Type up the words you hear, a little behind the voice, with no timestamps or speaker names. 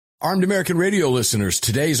Armed American Radio listeners,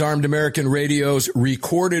 today's Armed American Radio's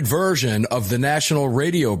recorded version of the national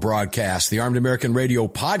radio broadcast, the Armed American Radio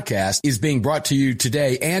podcast, is being brought to you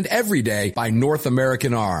today and every day by North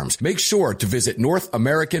American Arms. Make sure to visit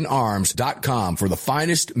NorthAmericanArms.com for the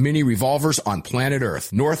finest mini revolvers on planet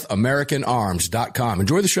Earth. NorthAmericanArms.com.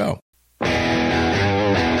 Enjoy the show.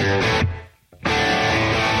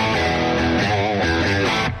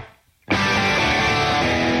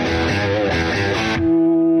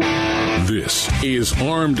 This is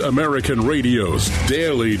Armed American Radio's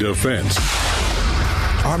Daily Defense.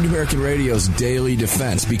 Armed American Radio's Daily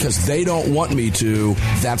Defense, because they don't want me to,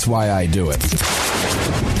 that's why I do it.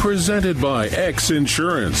 Presented by X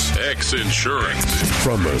Insurance. X Insurance.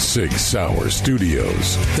 From the Sig Sauer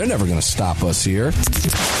Studios. They're never going to stop us here.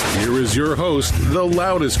 Here is your host, the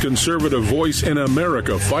loudest conservative voice in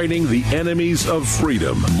America fighting the enemies of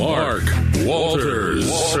freedom, Mark Walters.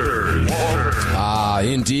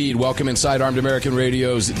 Indeed. Welcome inside Armed American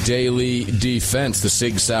Radio's Daily Defense, the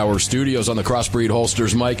Sig Sauer Studios on the Crossbreed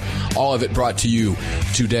Holsters mic. All of it brought to you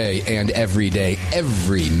today and every day,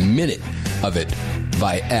 every minute of it,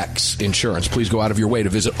 by X Insurance. Please go out of your way to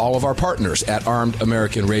visit all of our partners at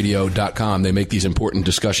armedamericanradio.com. They make these important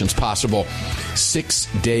discussions possible 6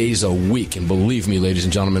 days a week. And believe me, ladies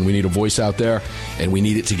and gentlemen, we need a voice out there, and we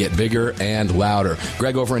need it to get bigger and louder.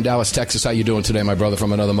 Greg over in Dallas, Texas, how you doing today, my brother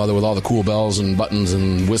from another mother, with all the cool bells and buttons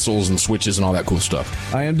and whistles and switches and all that cool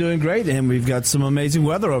stuff? I am doing great, and we've got some amazing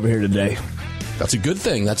weather over here today. That's a good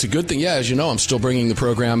thing. That's a good thing. Yeah, as you know, I'm still bringing the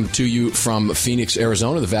program to you from Phoenix,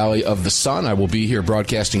 Arizona, the Valley of the Sun. I will be here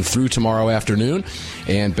broadcasting through tomorrow afternoon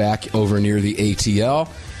and back over near the ATL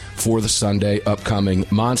for the Sunday upcoming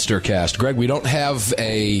Monster Cast. Greg, we don't have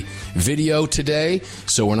a video today,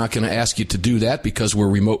 so we're not going to ask you to do that because we're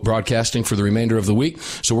remote broadcasting for the remainder of the week.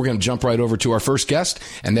 So we're going to jump right over to our first guest,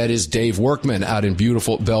 and that is Dave Workman out in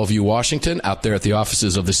beautiful Bellevue, Washington, out there at the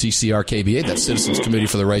offices of the CCRKBA, that's Citizens Committee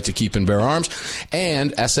for the Right to Keep and Bear Arms,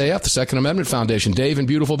 and SAF, the Second Amendment Foundation. Dave in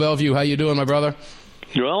beautiful Bellevue, how you doing, my brother?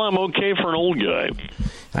 Well, I'm okay for an old guy.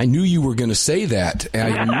 I knew you were going to say that.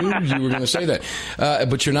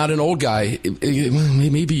 But you're not an old guy.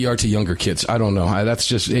 Maybe you are to younger kids. I don't know. That's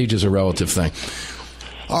just, age is a relative thing.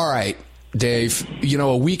 All right, Dave,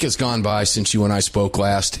 a week has gone by since you and I spoke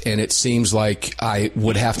last, and it seems like I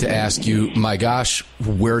would have to ask you, my gosh,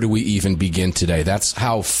 where do we even begin today? That's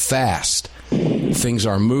how fast things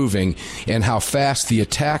are moving and how fast the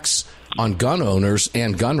attacks on gun owners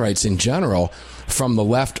and gun rights in general from the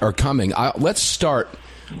left are coming. Let's start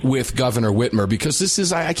with Governor Whitmer, because this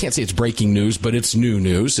is, I can't say it's breaking news, but it's new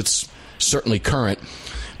news. It's certainly current.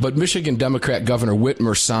 But Michigan Democrat Governor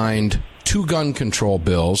Whitmer signed 2 gun control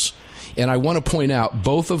bills. And I want to point out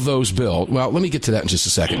both of those bills. Well, let me get to that in just a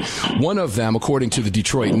second. One of them, according to the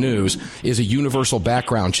Detroit News, is a universal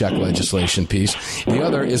background check legislation piece. The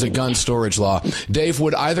other is a gun storage law. Dave,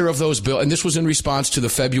 would either of those bills, and this was in response to the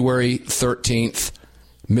February 13th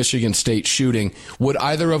Michigan State shooting, would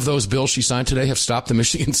either of those bills she signed today have stopped the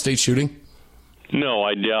Michigan State shooting? No,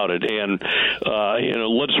 I doubt it. And,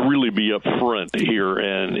 let's really be up front here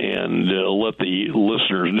and let the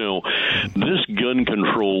listeners know this gun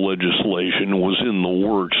control legislation was in the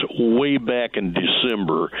works way back in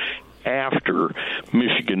December, after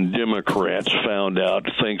Michigan Democrats found out,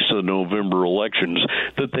 thanks to the November elections,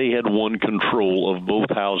 that they had won control of both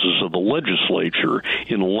houses of the legislature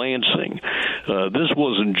in Lansing. This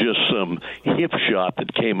wasn't just some hip shot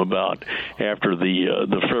that came about after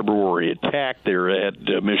the February attack there at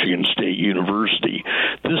Michigan State University.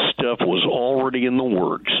 This stuff was already in the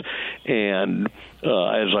works, and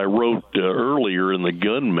as I wrote earlier in the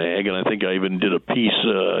Gun Mag, and I think I even did a piece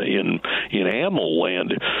in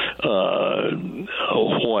AmmoLand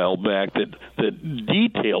a while back that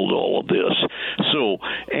detailed all of this. So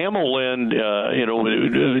AmmoLand,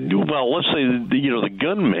 well, let's say the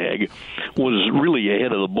Gun Mag was really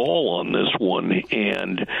ahead of the ball on this one,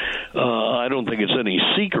 and I don't think it's any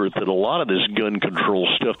secret that a lot of this gun control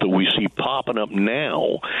stuff that we see popping up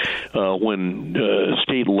now, when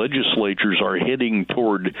state legislatures are heading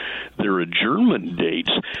toward their adjournment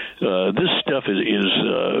dates, this stuff is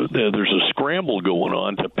there's a scramble going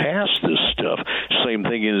on to pass this stuff. Same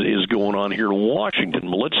thing is going on here in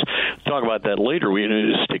Washington. But let's talk about that later. We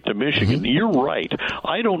need to stick to Michigan. You're right.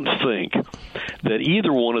 I don't think that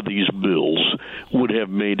either one of these bills would have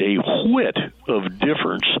made a whit of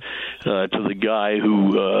difference to the guy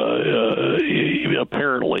who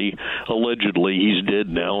apparently, allegedly, he's dead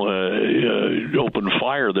now, opened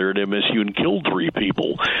fire there at MSU and killed 3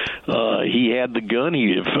 people. He had the gun.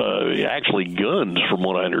 Actually guns, from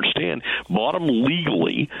what I understand, bought them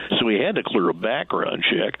legally, so he had to clear a background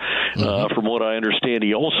check. From what I understand,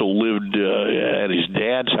 he also lived at his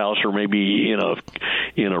dad's house, or maybe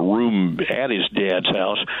in a room at his dad's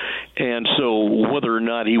house. And so whether or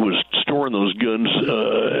not he was storing those guns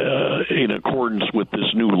in accordance with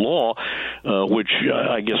this new law, which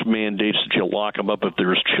I guess mandates that you lock them up if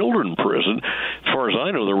there's children present. As far as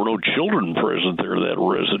I know, there were no children present there at that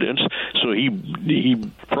residence, so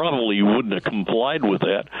he probably wouldn't have complied with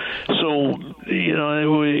that. So,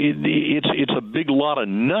 it's a big lot of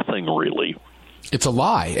nothing, really. It's a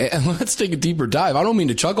lie. And let's take a deeper dive. I don't mean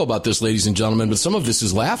to chuckle about this, ladies and gentlemen, but some of this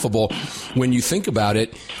is laughable when you think about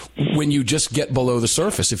it, when you just get below the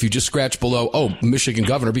surface. If you just scratch below, Michigan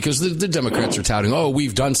governor, because the Democrats are touting,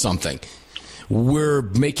 we've done something. We're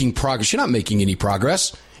making progress. You're not making any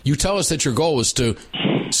progress. You tell us that your goal is to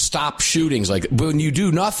stop shootings. But when you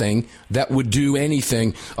do nothing that would do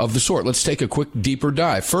anything of the sort. Let's take a quick, deeper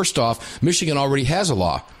dive. First off, Michigan already has a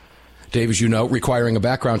law, Dave, as you know, requiring a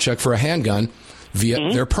background check for a handgun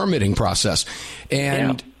via their permitting process.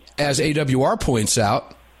 And as AWR points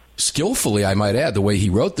out, skillfully, I might add, the way he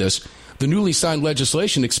wrote this, the newly signed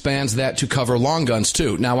legislation expands that to cover long guns,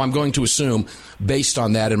 too. Now, I'm going to assume, based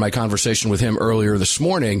on that in my conversation with him earlier this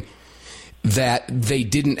morning, that they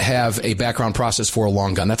didn't have a background process for a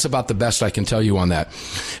long gun. That's about the best I can tell you on that.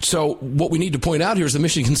 So what we need to point out here is the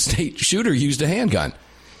Michigan State shooter used a handgun.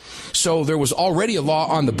 So there was already a law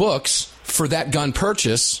on the books for that gun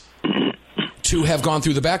purchase to have gone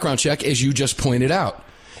through the background check, as you just pointed out.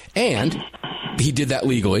 And he did that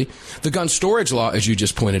legally. The gun storage law, as you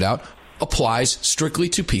just pointed out, applies strictly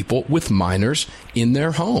to people with minors in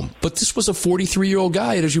their home. But this was a 43-year-old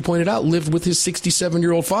guy, and as you pointed out, lived with his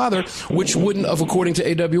 67-year-old father, which wouldn't have, according to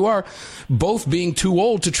AWR, both being too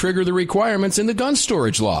old to trigger the requirements in the gun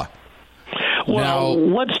storage law. Well,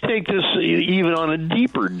 let's take this even on a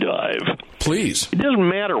deeper dive. Please. It doesn't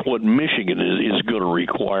matter what Michigan is going to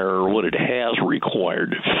require or what it has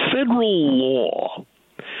required. Federal law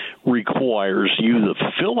requires you to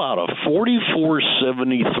fill out a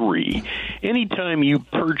 4473 anytime you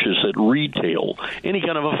purchase at retail any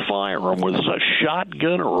kind of a firearm, whether it's a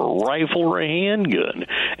shotgun or a rifle or a handgun.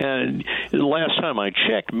 And the last time I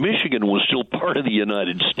checked, Michigan was still part of the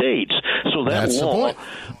United States, so that law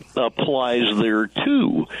applies there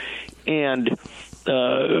too. And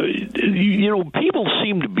people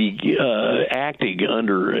seem to be acting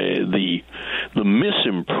under the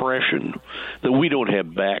misimpression that we don't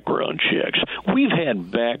have background checks. We've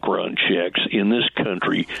had background checks in this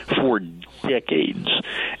country for decades,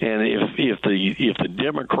 and if the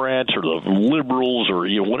Democrats or the liberals or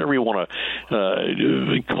whatever you want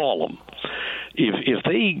to call them, if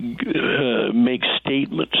they make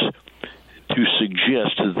statements to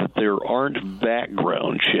suggest that there aren't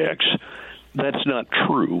background checks, that's not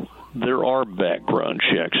true. There are background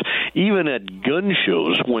checks. Even at gun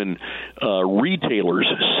shows, when retailers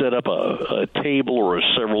set up a table or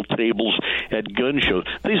several tables at gun shows,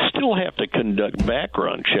 they still have to conduct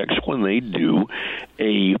background checks when they do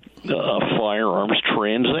a firearms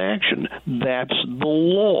transaction. That's the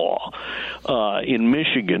law. In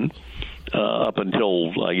Michigan, up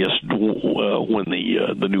until, I guess, when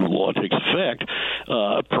the new law takes effect,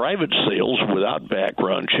 private sales without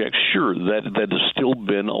background checks, sure, that has still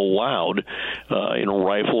been allowed.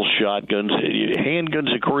 Rifles, shotguns,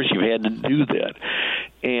 handguns, of course, you had to do that.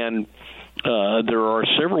 And there are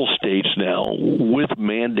several states now with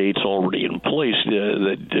mandates already in place,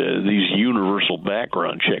 these universal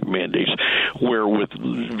background check mandates, where with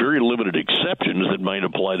very limited exceptions that might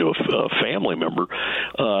apply to a family member,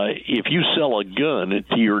 if you sell a gun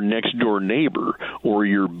to your next door neighbor or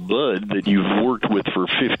your bud that you've worked with for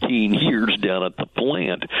 15 years down at the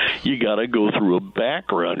plant, you got to go through a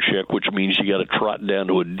background check, which means you got to trot down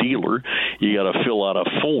to a dealer, you got to fill out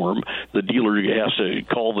a form, the dealer has to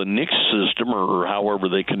call the NICS system or however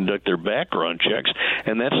they conduct their background checks,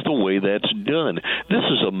 and that's the way that's done. This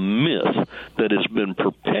is a myth that has been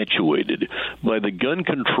perpetuated by the gun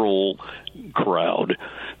control crowd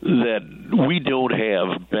that we don't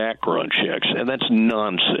have background checks, and that's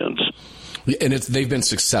nonsense. And they've been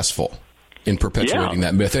successful. in perpetuating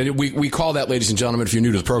that myth. And we call that, ladies and gentlemen, if you're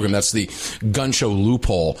new to the program, that's the gun show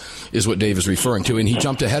loophole is what Dave is referring to. And he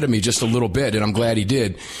jumped ahead of me just a little bit, and I'm glad he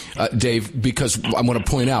did, Dave, because I want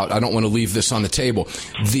to point out, I don't want to leave this on the table.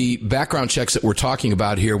 The background checks that we're talking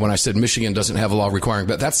about here, when I said Michigan doesn't have a law requiring,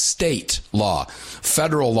 but that's state law.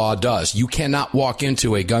 Federal law does. You cannot walk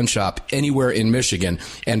into a gun shop anywhere in Michigan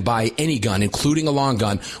and buy any gun, including a long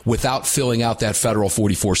gun, without filling out that federal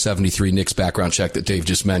 4473 NICS background check that Dave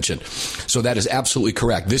just mentioned. So that is absolutely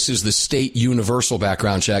correct. This is the state universal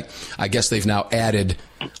background check. I guess they've now added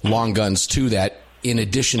long guns to that in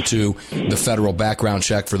addition to the federal background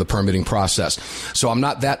check for the permitting process. So I'm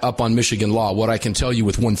not that up on Michigan law. What I can tell you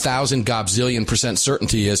with 1,000 gobzillion%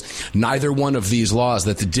 certainty is neither one of these laws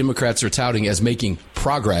that the Democrats are touting as making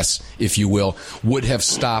progress, if you will, would have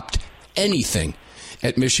stopped anything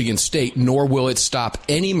at Michigan State, nor will it stop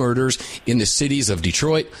any murders in the cities of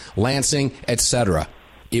Detroit, Lansing, etc.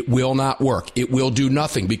 It will not work. It will do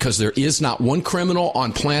nothing because there is not one criminal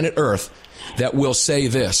on planet Earth that will say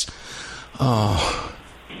this. I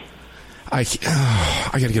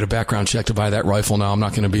got to get a background check to buy that rifle now. I'm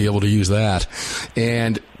not going to be able to use that.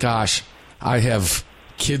 And gosh, I have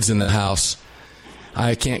kids in the house.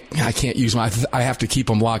 I can't use I have to keep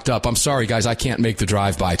them locked up. I'm sorry, guys. I can't make the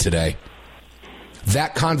drive-by today.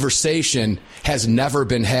 That conversation has never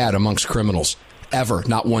been had amongst criminals. Ever,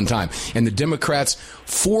 not one time. And the Democrats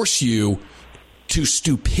force you to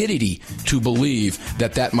stupidity to believe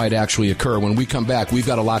that that might actually occur. When we come back, we've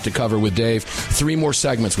got a lot to cover with Dave. 3 more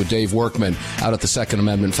segments with Dave Workman out at the Second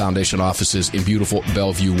Amendment Foundation offices in beautiful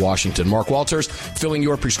Bellevue, Washington. Mark Walters, filling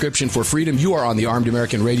your prescription for freedom. You are on the Armed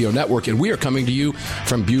American Radio Network, and we are coming to you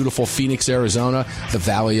from beautiful Phoenix, Arizona, the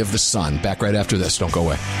Valley of the Sun. Back right after this. Don't go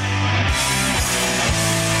away.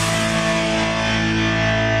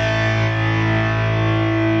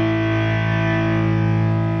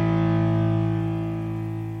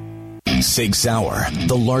 Sig Sauer,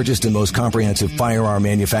 the largest and most comprehensive firearm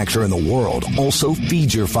manufacturer in the world, also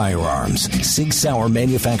feeds your firearms. Sig Sauer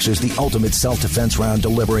manufactures the ultimate self-defense round,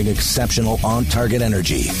 delivering exceptional on-target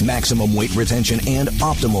energy, maximum weight retention, and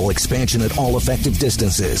optimal expansion at all effective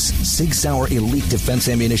distances. Sig Sauer Elite Defense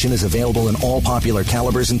ammunition is available in all popular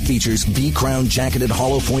calibers and features V-crown jacketed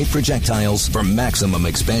hollow point projectiles for maximum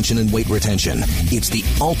expansion and weight retention. It's the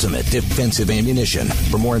ultimate defensive ammunition.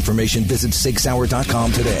 For more information, visit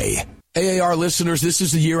SigSauer.com today. AAR listeners, this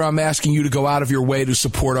is the year I'm asking you to go out of your way to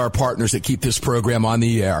support our partners that keep this program on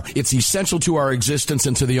the air. It's essential to our existence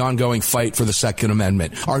and to the ongoing fight for the Second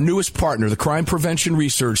Amendment. Our newest partner, the Crime Prevention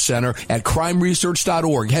Research Center at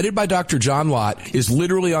crimeresearch.org, headed by Dr. John Lott, is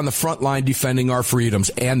literally on the front line defending our freedoms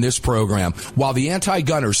and this program. While the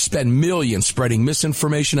anti-gunners spend millions spreading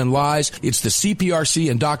misinformation and lies, it's the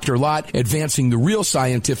CPRC and Dr. Lott advancing the real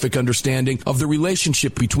scientific understanding of the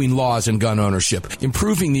relationship between laws and gun ownership,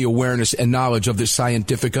 improving the awareness and knowledge of this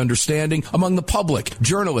scientific understanding among the public,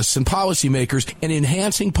 journalists, and policymakers, and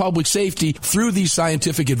enhancing public safety through these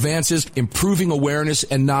scientific advances, improving awareness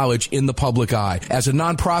and knowledge in the public eye. As a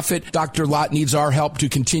nonprofit, Dr. Lott needs our help to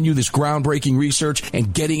continue this groundbreaking research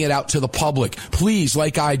and getting it out to the public. Please,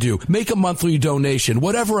 like I do, make a monthly donation,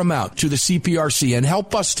 whatever amount, to the CPRC and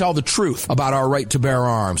help us tell the truth about our right to bear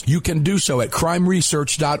arms. You can do so at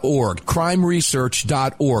crimeresearch.org.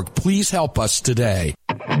 crimeresearch.org. Please help us today.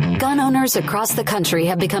 Gun owners across the country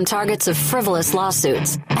have become targets of frivolous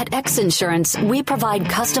lawsuits. At X Insurance, we provide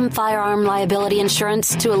custom firearm liability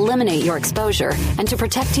insurance to eliminate your exposure and to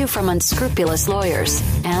protect you from unscrupulous lawyers.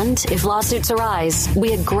 And if lawsuits arise,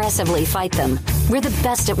 we aggressively fight them. We're the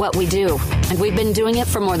best at what we do, and we've been doing it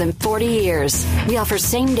for more than 40 years. We offer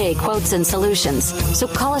same-day quotes and solutions. So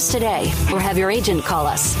call us today or have your agent call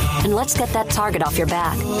us, and let's get that target off your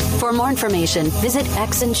back. For more information, visit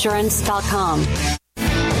xinsurance.com.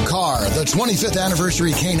 Car, the 25th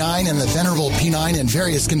anniversary K9 and the venerable P9 in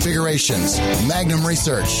various configurations. Magnum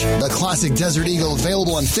Research, the classic Desert Eagle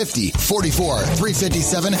available in 50, 44,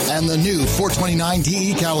 357, and the new 429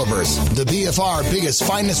 DE calibers. The BFR biggest,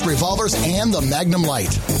 finest revolvers and the Magnum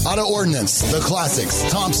Light. Auto Ordnance, the classics.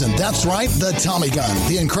 Thompson, that's right, the Tommy gun,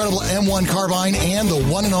 the incredible M1 carbine, and the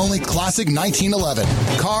one and only classic 1911.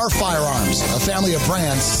 Car Firearms, a family of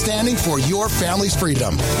brands standing for your family's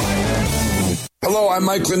freedom. Hello, I'm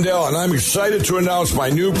Mike Lindell, and I'm excited to announce my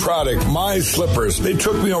new product, My Slippers. They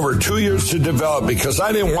took me over 2 years to develop because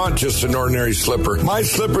I didn't want just an ordinary slipper. My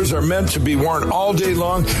slippers are meant to be worn all day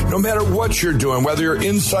long, no matter what you're doing, whether you're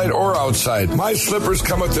inside or outside. My slippers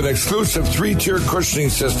come with an exclusive 3-tier cushioning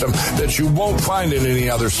system that you won't find in any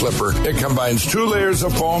other slipper. It combines 2 layers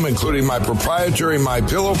of foam, including my proprietary My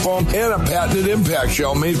Pillow foam and a patented impact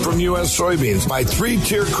gel made from U.S. soybeans. My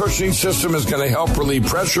 3-tier cushioning system is going to help relieve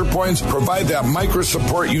pressure points, provide that micro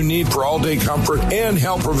support you need for all-day comfort, and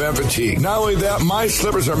help prevent fatigue. Not only that, my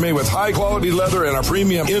slippers are made with high-quality leather and a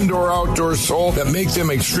premium indoor-outdoor sole that make them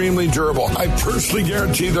extremely durable. I personally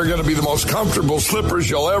guarantee they're going to be the most comfortable slippers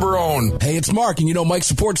you'll ever own. Hey, it's Mark, and you know Mike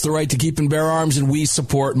supports the right to keep and bear arms, and we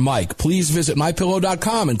support Mike. Please visit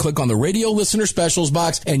mypillow.com and click on the radio listener specials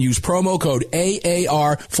box and use promo code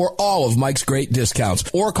AAR for all of Mike's great discounts.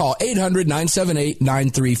 Or call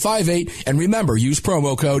 800-978-9358, and remember, use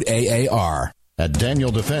promo code AAR. At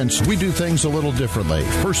Daniel Defense, we do things a little differently.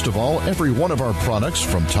 First of all, every one of our products,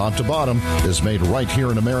 from top to bottom, is made right here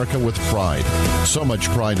in America with pride. So much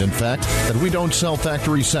pride, in fact, that we don't sell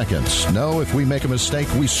factory seconds. No, if we make a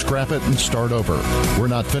mistake, we scrap it and start over. We're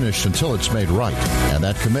not finished until it's made right. And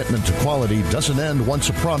that commitment to quality doesn't end once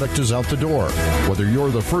a product is out the door. Whether you're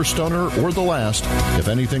the first owner or the last, if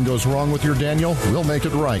anything goes wrong with your Daniel, we'll make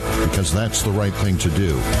it right, because that's the right thing to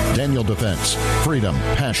do. Daniel Defense. Freedom,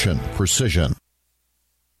 passion, precision.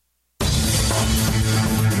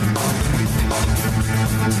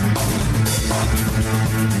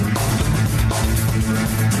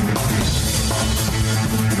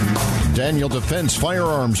 Daniel Defense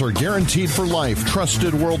firearms are guaranteed for life,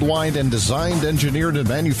 trusted worldwide, and designed, engineered, and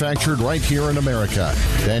manufactured right here in America.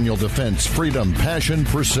 Daniel Defense, freedom, passion,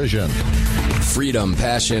 precision. Freedom,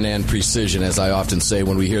 passion, and precision, as I often say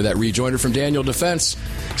when we hear that rejoinder from Daniel Defense,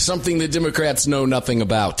 something the Democrats know nothing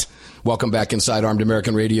about. Welcome back inside Armed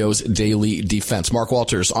American Radio's Daily Defense. Mark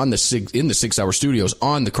Walters in the 6 Hour Studios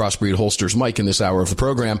on the Crossbreed Holsters mic in this hour of the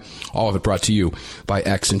program. All of it brought to you by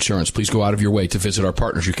X Insurance. Please go out of your way to visit our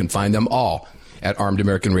partners. You can find them all at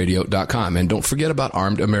armedamericanradio.com. And don't forget about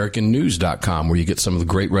armedamericannews.com, where you get some of the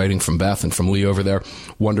great writing from Beth and from Lee over there.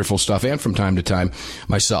 Wonderful stuff. And from time to time,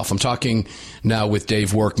 myself. I'm talking now with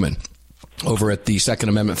Dave Workman over at the Second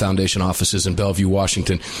Amendment Foundation offices in Bellevue,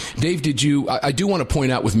 Washington. Dave, I do want to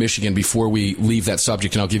point out with Michigan before we leave that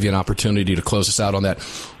subject, and I'll give you an opportunity to close us out on that,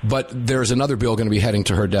 but there's another bill going to be heading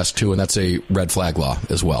to her desk too, and that's a red flag law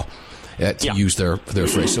as well, to use their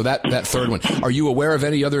phrase. So that third one. Are you aware of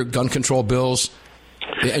any other gun control bills?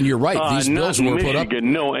 And you're right, these bills were put up.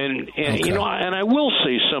 No, and okay. You know, and I will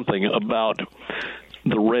say something about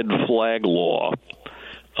the red flag law.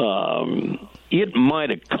 It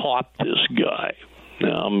might have caught this guy.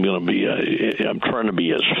 Now, I'm trying to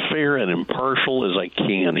be as fair and impartial as I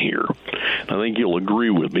can here. I think you'll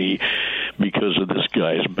agree with me because of this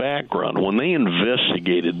guy's background. When they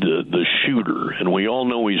investigated the shooter, and we all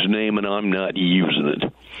know his name, and I'm not using it,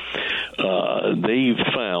 they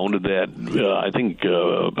found that I think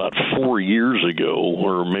about 4 years ago,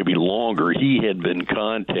 or maybe longer, he had been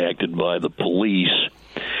contacted by the police,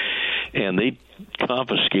 and they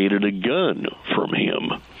confiscated a gun from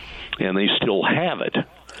him, and they still have it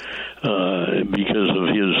because of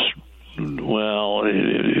his,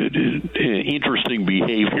 interesting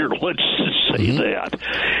behavior, let's say that.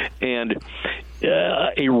 And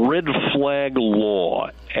a red flag law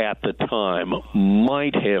at the time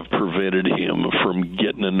might have prevented him from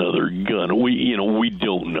getting another gun. We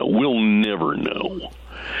don't know. We'll never know.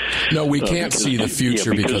 No, we can't see the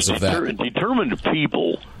future because of that. Determined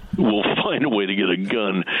people will find a way to get a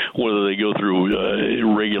gun, whether they go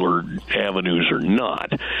through regular avenues or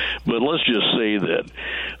not. But let's just say that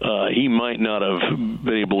he might not have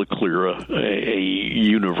been able to clear a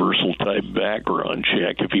universal type background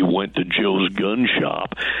check if he went to Joe's gun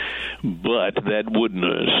shop. But that wouldn't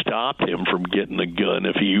have stopped him from getting a gun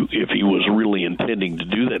if he was really intending to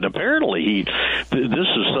do that. And apparently, this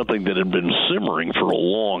is something that had been simmering for a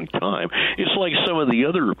long time. It's like some of the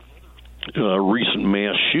other recent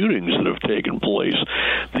mass shootings that have taken place.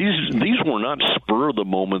 These were not spur of the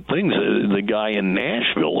moment things. The guy in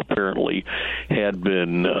Nashville apparently had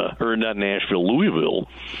been, or not Nashville, Louisville,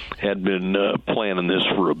 had been planning this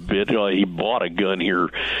for a bit. He bought a gun here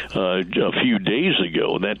a few days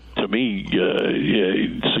ago, and that to me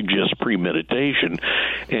suggests premeditation.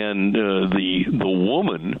 And the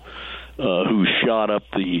woman who shot up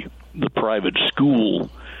the private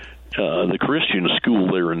school the Christian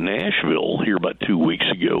school there in Nashville here about 2 weeks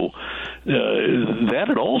ago, that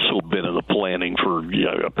had also been in the planning for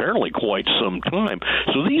apparently quite some time.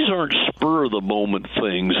 So these aren't spur-of-the-moment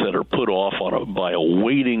things that are put off by a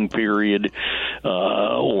waiting period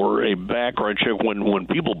or a background check when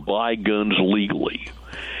people buy guns legally.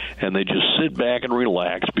 And they just sit back and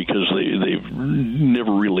relax because they've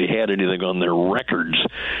never really had anything on their records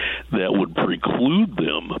that would preclude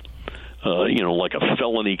them, like a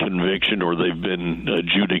felony conviction, or they've been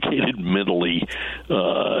adjudicated mentally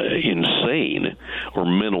insane or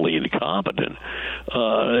mentally incompetent.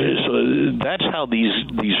 So that's how these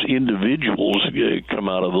individuals come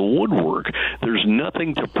out of the woodwork. There's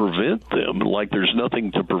nothing to prevent them, like there's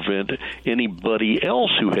nothing to prevent anybody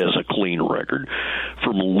else who has a clean record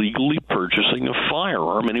from legally purchasing a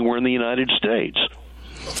firearm anywhere in the United States.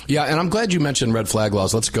 Yeah, and I'm glad you mentioned red flag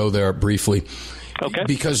laws. Let's go there briefly. Okay.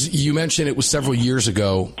 Because you mentioned it was several years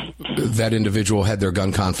ago that individual had their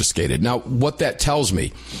gun confiscated. Now, what that tells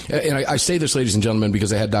me, and I say this, ladies and gentlemen,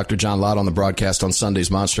 because I had Dr. John Lott on the broadcast on Sunday's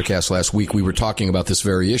Monstercast last week. We were talking about this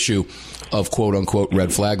very issue of quote-unquote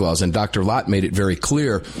red flag laws, and Dr. Lott made it very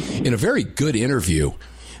clear in a very good interview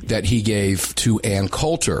that he gave to Ann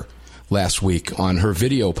Coulter last week on her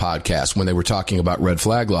video podcast when they were talking about red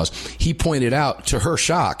flag laws. He pointed out, to her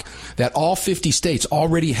shock, that all 50 states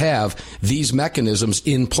already have these mechanisms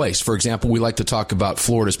in place. For example, we like to talk about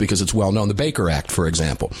Florida's because it's well known, the Baker Act, for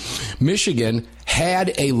example. Michigan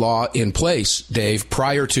had a law in place, Dave,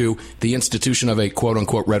 prior to the institution of a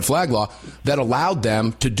quote-unquote red flag law that allowed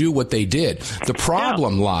them to do what they did. The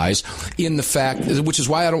problem lies in the fact, which is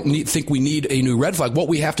why I don't think we need a new red flag. What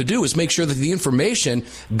we have to do is make sure that the information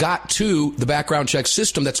got to the background check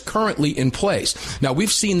system that's currently in place. Now,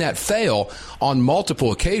 we've seen that fail on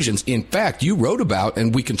multiple occasions. In fact, you wrote about,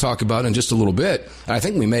 and we can talk about in just a little bit, and I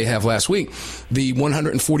think we may have last week, the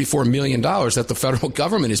 $144 million that the federal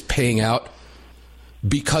government is paying out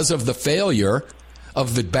because of the failure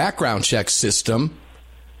of the background check system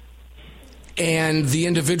and the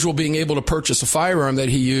individual being able to purchase a firearm that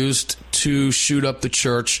he used to shoot up the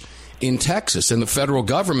church in Texas. And the federal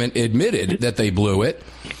government admitted that they blew it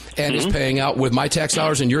and is paying out with my tax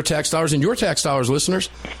dollars and your tax dollars, listeners,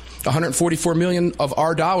 $144 million of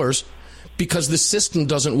our dollars, because the system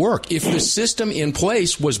doesn't work. If the system in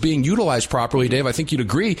place was being utilized properly, Dave, I think you'd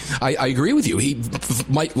agree. I agree with you. He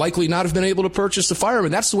might likely not have been able to purchase the firearm,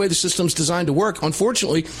 and that's the way the system's designed to work.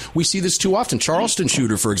 Unfortunately, we see this too often. Charleston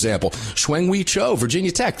shooter, for example, Xuan Cho,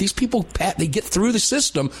 Virginia Tech. These people, they get through the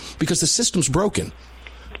system because the system's broken.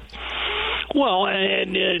 Well,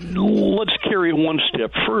 and let's carry it one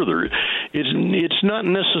step further. It's not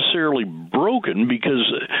necessarily broken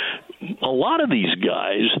because a lot of these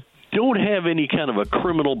guys don't have any kind of a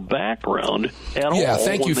criminal background at all. Yeah,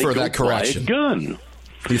 thank you for that correction. Gun.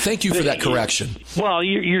 Thank you for that correction. Well,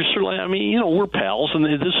 you're certainly, I mean, we're pals, and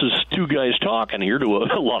this is two guys talking here to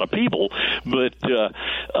a lot of people, but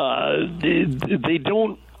they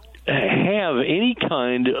don't have any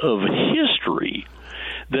kind of history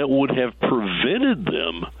that would have prevented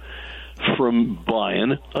them from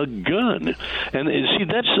buying a gun. And see,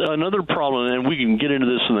 that's another problem, and we can get into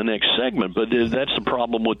this in the next segment, but that's the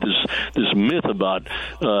problem with this myth about,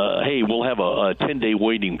 hey, we'll have a 10-day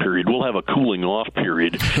waiting period, we'll have a cooling off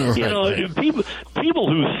period. Right. People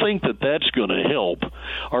who think that that's going to help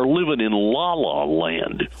are living in la-la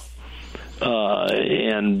land.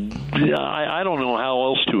 And I don't know how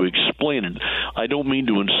else to explain it. I don't mean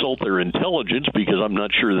to insult their intelligence because I'm not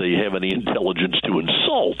sure they have any intelligence to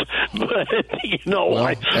insult. But,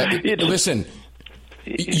 listen,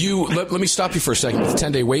 let me stop you for a second with the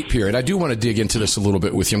 10-day wait period. I do want to dig into this a little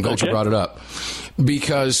bit with you. I'm glad you brought it up.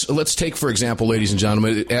 Because let's take, for example, ladies and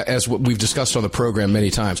gentlemen, as what we've discussed on the program many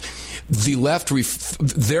times, the left,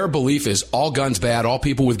 their belief is all guns bad, all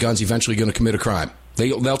people with guns eventually going to commit a crime.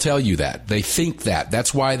 They'll tell you that. They think that.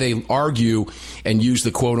 That's why they argue and use the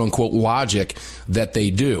quote-unquote logic that they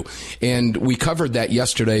do. And we covered that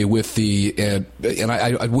yesterday with the, and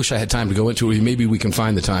I wish I had time to go into it. Maybe we can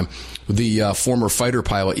find the time. The former fighter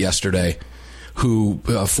pilot yesterday,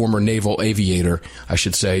 former naval aviator, I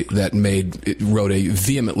should say, that wrote a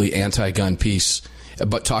vehemently anti-gun piece,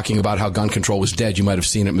 but talking about how gun control was dead. You might have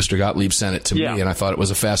seen it. Mr. Gottlieb sent it to me, and I thought it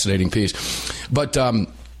was a fascinating piece. But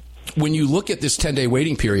when you look at this 10-day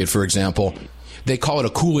waiting period, for example, they call it a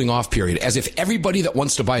cooling off period, as if everybody that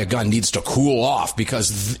wants to buy a gun needs to cool off,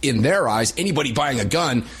 because in their eyes, anybody buying a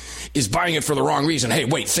gun is buying it for the wrong reason. Hey,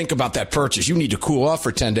 wait, think about that purchase. You need to cool off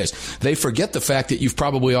for 10 days. They forget the fact that you've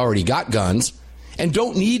probably already got guns and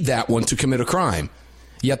don't need that one to commit a crime.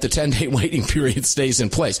 yet the 10-day waiting period stays in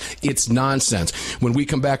place. It's nonsense. When we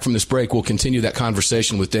come back from this break, we'll continue that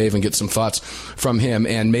conversation with Dave and get some thoughts from him.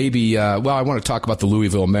 And maybe, I want to talk about the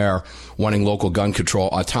Louisville mayor wanting local gun control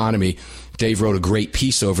autonomy. Dave wrote a great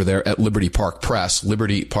piece over there at Liberty Park Press.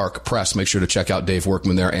 Liberty Park Press. Make sure to check out Dave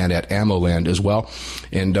Workman there and at AmmoLand as well.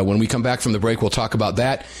 And when we come back from the break, we'll talk about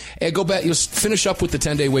that. And go back, finish up with the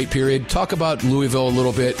 10-day wait period. Talk about Louisville a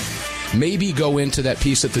little bit. Maybe go into that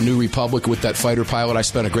piece at the New Republic with that fighter pilot. I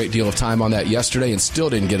spent a great deal of time on that yesterday and still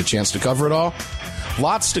didn't get a chance to cover it all.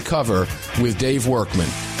 Lots to cover with Dave Workman,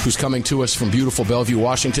 who's coming to us from beautiful Bellevue,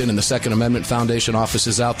 Washington, and the Second Amendment Foundation office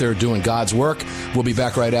is out there doing God's work. We'll be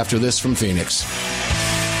back right after this from Phoenix.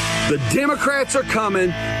 The Democrats are coming.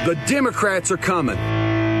 The Democrats are coming.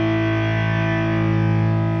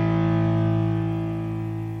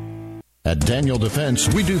 At Daniel Defense,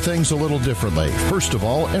 we do things a little differently. First of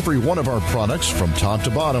all, every one of our products, from top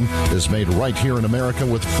to bottom, is made right here in America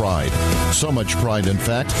with pride. So much pride, in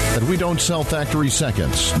fact, that we don't sell factory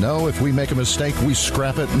seconds. No, if we make a mistake, we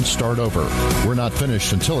scrap it and start over. We're not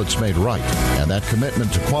finished until it's made right. And that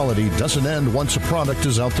commitment to quality doesn't end once a product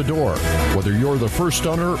is out the door. Whether you're the first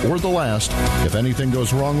owner or the last, if anything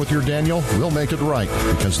goes wrong with your Daniel, we'll make it right,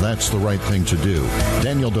 because that's the right thing to do.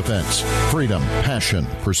 Daniel Defense. Freedom, passion,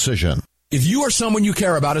 precision. If you or someone you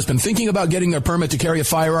care about has been thinking about getting their permit to carry a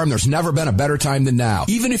firearm, there's never been a better time than now.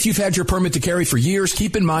 Even if you've had your permit to carry for years,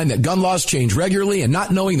 keep in mind that gun laws change regularly, and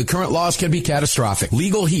not knowing the current laws can be catastrophic.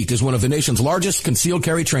 Legal Heat is one of the nation's largest concealed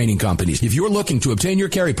carry training companies. If you're looking to obtain your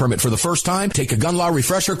carry permit for the first time, take a gun law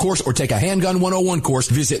refresher course or take a handgun 101 course,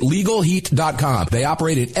 visit LegalHeat.com. They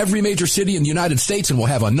operate in every major city in the United States and will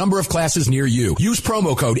have a number of classes near you. Use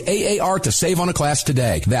promo code AAR to save on a class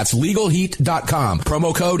today. That's LegalHeat.com.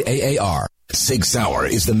 Promo code AAR. Sig Sauer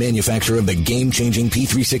is the manufacturer of the game-changing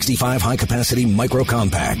P365 high-capacity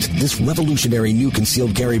micro-compact. This revolutionary new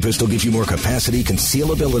concealed carry pistol gives you more capacity,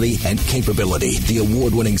 concealability, and capability. The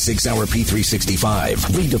award-winning Sig Sauer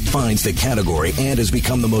P365 redefines the category and has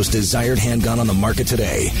become the most desired handgun on the market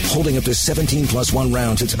today. Holding up to 17+1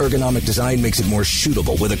 rounds, its ergonomic design makes it more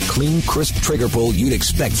shootable with a clean, crisp trigger pull you'd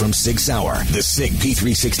expect from Sig Sauer. The Sig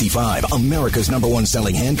P365, America's #1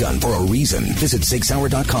 selling handgun for a reason. Visit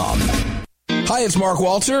SigSauer.com. Hi, it's Mark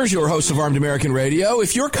Walters, your host of Armed American Radio.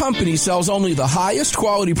 If your company sells only the highest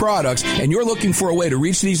quality products and you're looking for a way to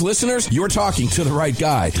reach these listeners, you're talking to the right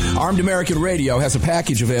guy. Armed American Radio has a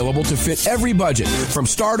package available to fit every budget, from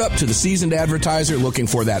startup to the seasoned advertiser looking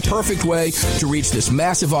for that perfect way to reach this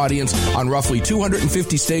massive audience on roughly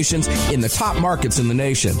 250 stations in the top markets in the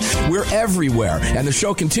nation. We're everywhere, and the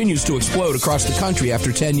show continues to explode across the country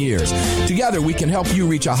after 10 years. Together, we can help you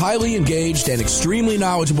reach a highly engaged and extremely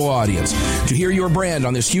knowledgeable audience. To hear your brand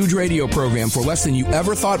on this huge radio program for less than you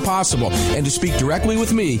ever thought possible and to speak directly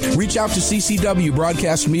with me, reach out to CCW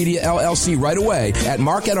Broadcast Media LLC right away at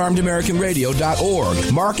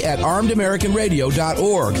mark@armedamericanradio.org.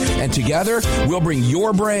 mark@armedamericanradio.org. And together, we'll bring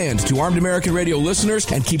your brand to Armed American Radio listeners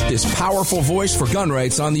and keep this powerful voice for gun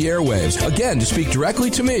rights on the airwaves. Again, to speak directly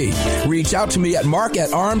to me, reach out to me at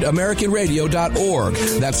mark@armedamericanradio.org.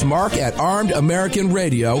 That's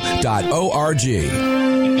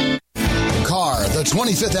mark@armedamericanradio.org. Car, the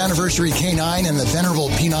 25th anniversary K9 and the venerable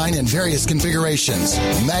P9 in various configurations.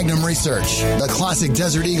 Magnum Research, the classic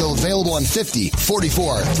Desert Eagle available in 50,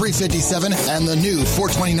 44, 357, and the new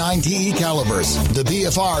 429 DE calibers. The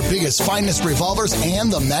BFR biggest finest revolvers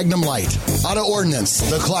and the Magnum Light. Auto Ordnance,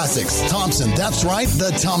 the classics. Thompson, that's right,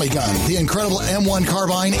 the Tommy gun, the incredible M1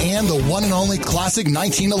 carbine, and the one and only classic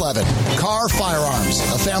 1911. Car Firearms,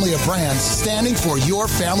 a family of brands standing for your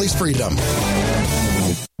family's freedom.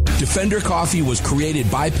 Defender Coffee was created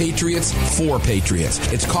by patriots for patriots.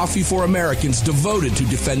 It's coffee for Americans devoted to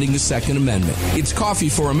defending the Second Amendment. It's coffee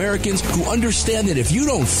for Americans who understand that if you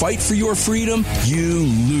don't fight for your freedom, you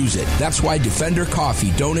lose it. That's why Defender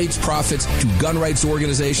Coffee donates profits to gun rights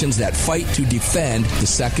organizations that fight to defend the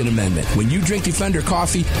Second Amendment. When you drink Defender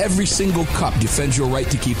Coffee, every single cup defends your right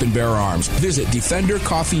to keep and bear arms. Visit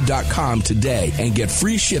DefenderCoffee.com today and get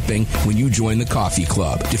free shipping when you join the coffee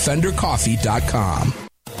club. DefenderCoffee.com.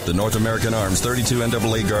 The North American Arms 32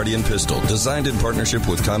 NAA Guardian pistol, designed in partnership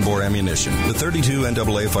with Conbor Ammunition. The 32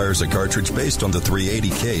 NAA fires a cartridge based on the 380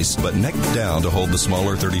 case, but neck down to hold the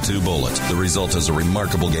smaller 32 bullet. The result is a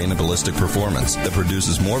remarkable gain in ballistic performance that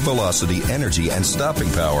produces more velocity, energy, and stopping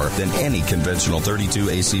power than any conventional 32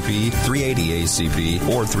 ACP, 380 ACP,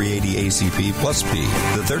 or 380 ACP plus P.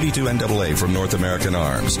 The 32 NAA from North American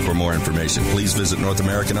Arms. For more information, please visit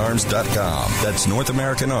NorthAmericanArms.com. That's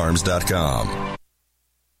NorthAmericanArms.com.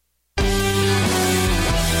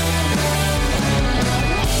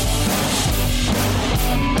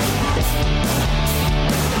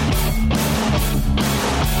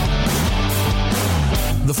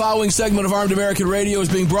 The following segment of Armed American Radio is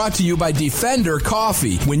being brought to you by Defender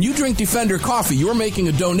Coffee. When you drink Defender Coffee, you're making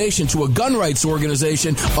a donation to a gun rights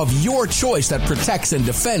organization of your choice that protects and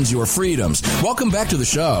defends your freedoms. Welcome back to the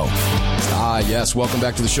show. Yes, welcome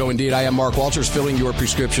back to the show indeed. I am Mark Walters, filling your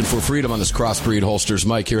prescription for freedom on this Crossbreed Holsters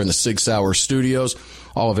mic here in the Sig Sauer studios.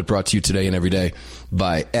 All of it brought to you today and every day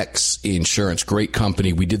by X Insurance. Great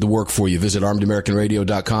company. We did the work for you. Visit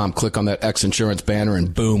armedamericanradio.com, click on that X Insurance banner,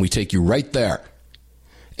 and boom, we take you right there.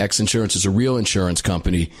 X Insurance is a real insurance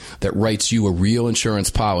company that writes you a real insurance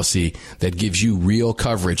policy that gives you real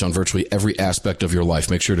coverage on virtually every aspect of your life.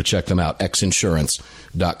 Make sure to check them out,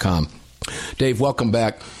 xinsurance.com. Dave, welcome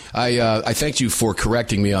back. I thanked you for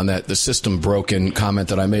correcting me on the system broken comment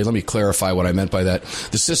that I made. Let me clarify what I meant by that.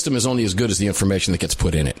 The system is only as good as the information that gets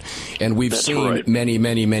put in it. And we've seen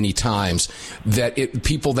many times that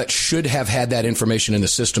people that should have had that information in the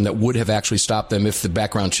system that would have actually stopped them if the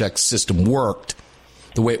background check system worked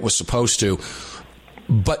the way it was supposed to,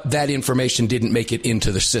 but that information didn't make it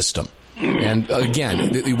into the system. And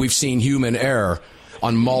again, we've seen human error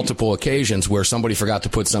on multiple occasions where somebody forgot to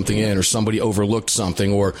put something in, or somebody overlooked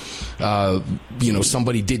something, or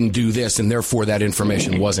somebody didn't do this, and therefore that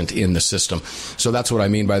information wasn't in the system. So that's what I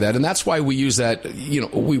mean by that, and that's why we use that.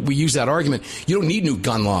 We use that argument. You don't need new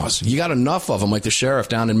gun laws. You got enough of them, like the sheriff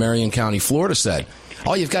down in Marion County, Florida said.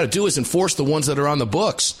 All you've got to do is enforce the ones that are on the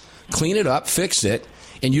books, clean it up, fix it.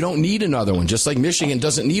 And you don't need another one, just like Michigan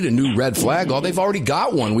doesn't need a new red flag law. They've already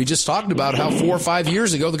got one. We just talked about how 4 or 5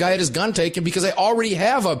 years ago the guy had his gun taken because they already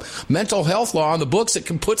have a mental health law on the books that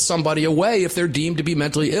can put somebody away if they're deemed to be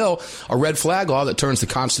mentally ill. A red flag law that turns the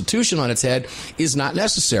Constitution on its head is not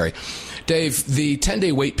necessary. Dave, the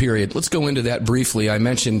 10-day wait period, let's go into that briefly. I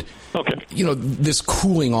mentioned this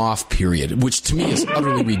cooling off period, which to me is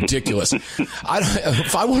utterly ridiculous.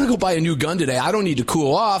 If I want to go buy a new gun today, I don't need to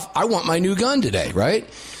cool off. I want my new gun today, right?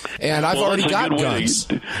 And I've already got guns.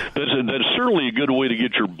 That's certainly a good way to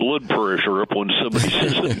get your blood pressure up when somebody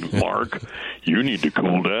says, Mark, you need to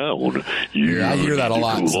cool down. I hear that a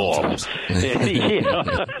lot sometimes.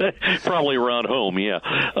 Probably around home, yeah.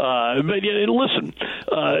 But listen,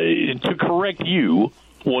 to correct you,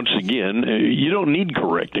 once again, you don't need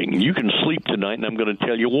correcting. You can sleep tonight, and I'm going to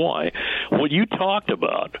tell you why. What you talked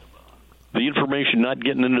about, the information not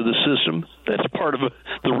getting into the system, that's part of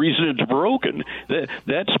the reason it's broken.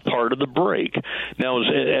 That's part of the break. Now,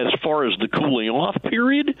 as far as the cooling off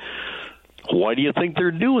period, why do you think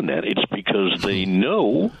they're doing that? It's because they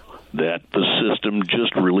know that the system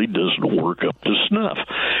just really doesn't work up to snuff.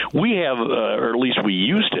 We have, or at least we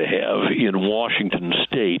used to have in Washington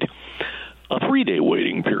State, a 3-day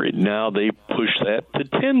waiting period. Now they push that to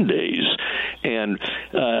 10 days. And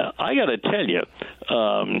I got to tell you,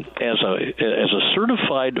 as a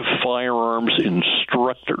certified firearms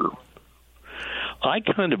instructor, I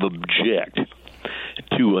kind of object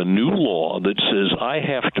to a new law that says I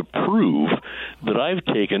have to prove that I've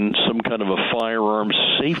taken some kind of a firearms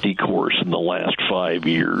safety course in the last 5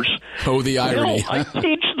 years. Oh, the irony. No, I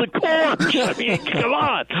teach the course. I mean, come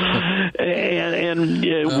on.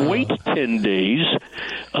 And wait 10 days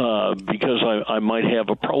because I might have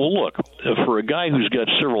a problem. Look, for a guy who's got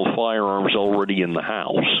several firearms already in the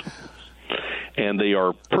house, and they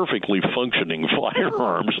are perfectly functioning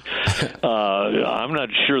firearms, I'm not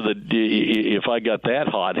sure that if I got that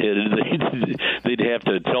hot-headed, they'd have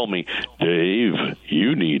to tell me, Dave,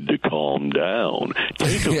 you need to calm down.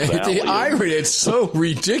 Take a Valium. The irony, it's so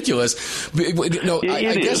ridiculous.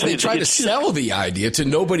 I guess they try to sell the idea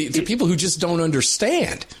to people who just don't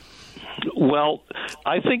understand. Well,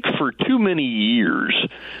 I think for too many years,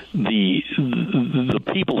 the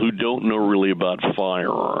people who don't know really about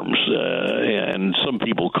firearms, and some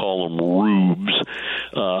people call them rubes,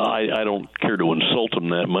 I don't care to insult them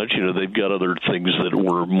that much. They've got other things that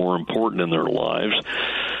were more important in their lives.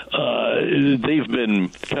 They've been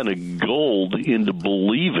kind of gulled into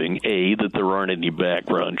believing, A, that there aren't any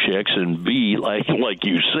background checks, and B, like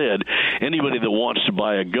you said, anybody that wants to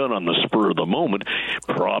buy a gun on the spur of the moment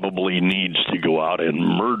probably needs to go out and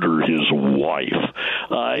murder his wife.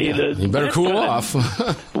 You better cool off.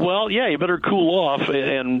 Well, yeah, you better cool off,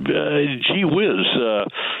 and gee whiz,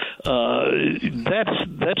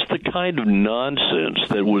 that's the kind of nonsense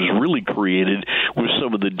that was really created with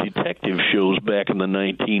some of the detective shows back in the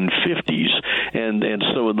 1950s and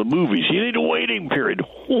some of the movies. You need a waiting period.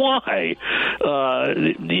 Why?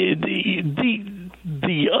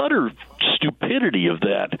 The utter stupidity of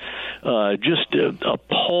that just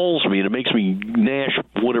appalls me, and it makes me gnash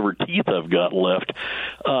whatever teeth I've got left.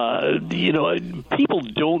 People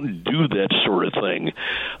don't do that sort of thing.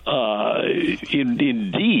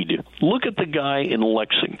 Indeed, look at the guy in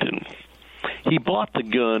Lexington. He bought the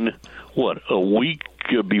gun, a week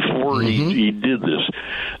before he did this.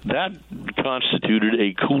 That constituted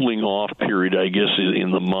a cooling off period, I guess,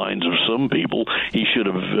 in the minds of some people. He should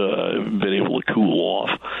have been able to cool off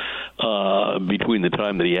between the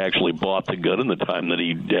time that he actually bought the gun and the time that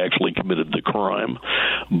he actually committed the crime.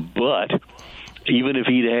 But even if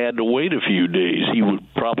he'd had to wait a few days, he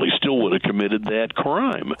still would have committed that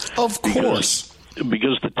crime. Of course.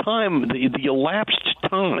 Because the elapsed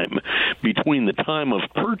time between the time of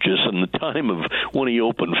purchase and the time of when he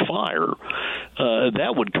opened fire,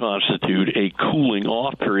 that would constitute a cooling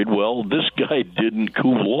off period. Well, this guy didn't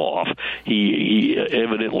cool off. He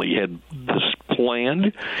evidently had this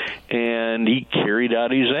planned, and he carried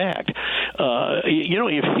out his act.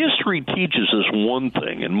 If history teaches us one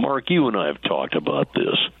thing, and Mark, you and I have talked about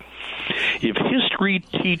this, if history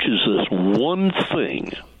teaches us one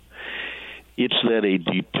thing, it's that a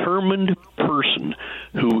determined person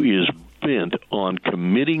who is bent on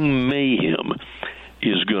committing mayhem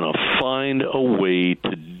is going to find a way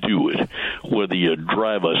to do it. Whether you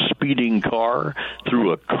drive a speeding car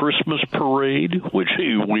through a Christmas parade, which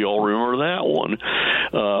we all remember that one,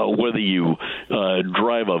 whether you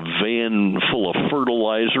drive a van full of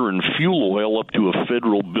fertilizer and fuel oil up to a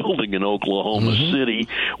federal building in Oklahoma City,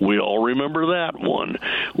 we all remember that one.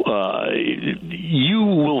 You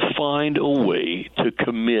will find a way to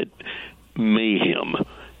commit mayhem.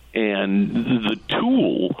 And the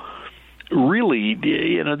tool, really,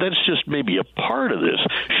 that's just maybe a part of this.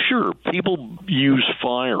 Sure, people use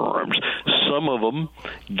firearms. Some of them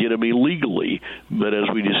get them illegally. But as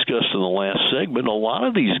we discussed in the last segment, a lot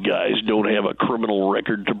of these guys don't have a criminal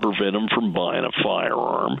record to prevent them from buying a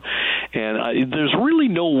firearm. And there's really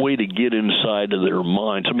no way to get inside of their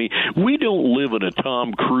minds. I mean, we don't live in a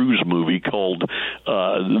Tom Cruise movie called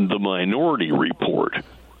The Minority Report.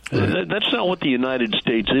 That's not what the United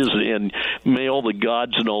States is, and may all the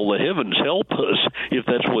gods and all the heavens help us if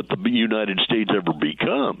that's what the United States ever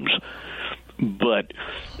becomes. But,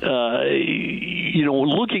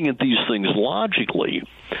 looking at these things logically,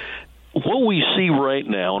 what we see right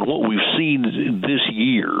now and what we've seen this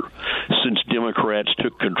year since Democrats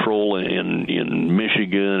took control in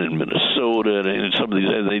Michigan and Minnesota and some of these,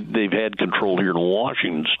 they've had control here in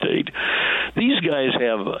Washington State. These guys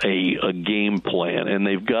have a game plan, and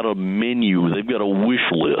they've got a menu, they've got a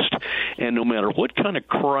wish list, and no matter what kind of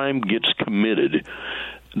crime gets committed,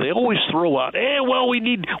 they always throw out, we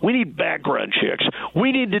need background checks.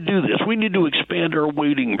 We need to do this. We need to expand our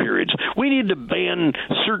waiting periods. We need to ban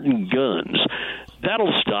certain guns.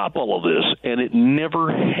 That'll stop all of this, and it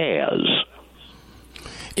never has.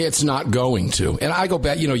 It's not going to. And I go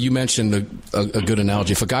back, you mentioned a good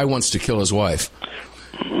analogy. If a guy wants to kill his wife,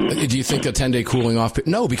 do you think a 10-day cooling off?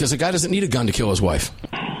 No, because a guy doesn't need a gun to kill his wife.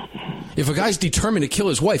 If a guy's determined to kill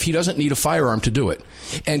his wife, he doesn't need a firearm to do it.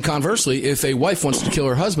 And conversely, if a wife wants to kill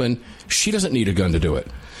her husband, she doesn't need a gun to do it.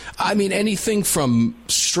 I mean, anything from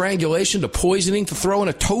strangulation to poisoning to throwing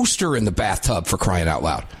a toaster in the bathtub, for crying out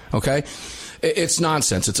loud. Okay? It's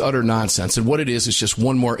nonsense. It's utter nonsense. And what it is just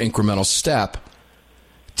one more incremental step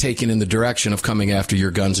taken in the direction of coming after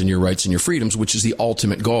your guns and your rights and your freedoms, which is the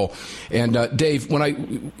ultimate goal. And Dave,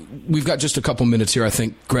 we've got just a couple minutes here. I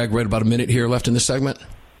think Greg, right about a minute here left in this segment.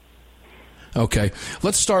 Okay.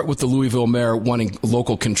 Let's start with the Louisville mayor wanting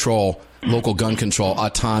local gun control,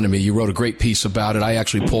 autonomy. You wrote a great piece about it. I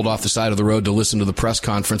actually pulled off the side of the road to listen to the press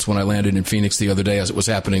conference when I landed in Phoenix the other day as it was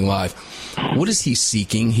happening live. What is he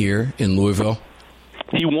seeking here in Louisville?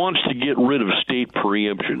 He wants to get rid of state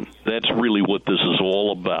preemption. That's really what this is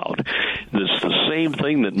all about. It's the same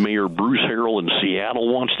thing that Mayor Bruce Harrell in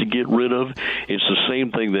Seattle wants to get rid of. It's the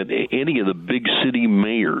same thing that any of the big city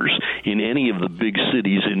mayors in any of the big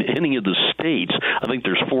cities in any of the states, I think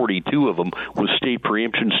there's 42 of them with state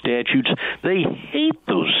preemption statutes, they hate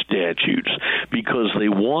those statutes because they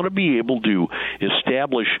want to be able to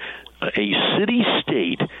establish a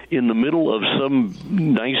city-state in the middle of some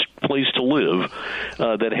nice place to live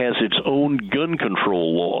that has its own gun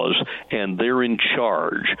control laws, and they're in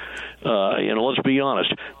charge. Let's be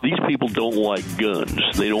honest, these people don't like guns.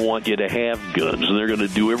 They don't want you to have guns, and they're going to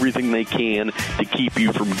do everything they can to keep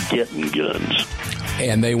you from getting guns.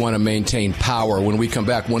 And they want to maintain power. When we come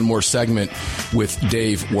back, one more segment with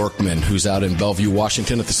Dave Workman, who's out in Bellevue,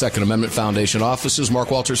 Washington at the Second Amendment Foundation offices. Mark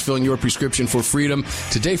Walters filling your prescription for freedom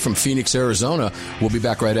today from Phoenix, Arizona. We'll be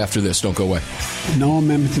back right after this. Don't go away. No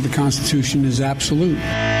amendment to the Constitution is absolute.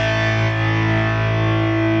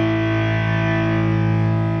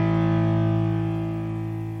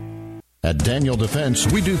 At Daniel Defense,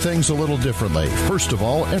 we do things a little differently. First of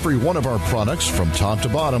all, every one of our products, from top to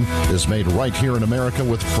bottom, is made right here in America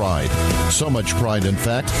with pride. So much pride, in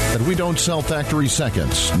fact, that we don't sell factory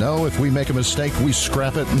seconds. No, if we make a mistake, we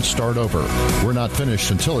scrap it and start over. We're not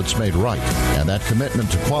finished until it's made right. And that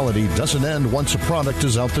commitment to quality doesn't end once a product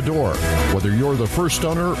is out the door. Whether you're the first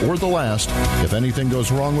owner or the last, if anything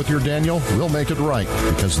goes wrong with your Daniel, we'll make it right,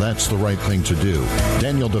 because that's the right thing to do.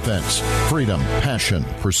 Daniel Defense. Freedom, passion,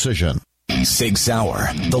 precision. Sig Sauer,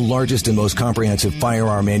 the largest and most comprehensive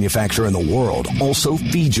firearm manufacturer in the world, also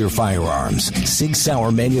feeds your firearms. Sig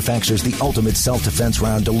Sauer manufactures the ultimate self-defense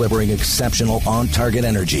round, delivering exceptional on-target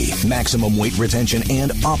energy, maximum weight retention, and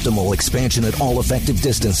optimal expansion at all effective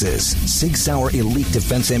distances. Sig Sauer Elite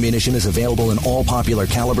Defense ammunition is available in all popular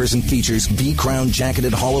calibers and features V-crown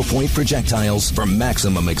jacketed hollow point projectiles for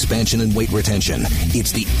maximum expansion and weight retention.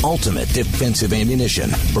 It's the ultimate defensive ammunition.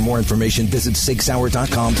 For more information, visit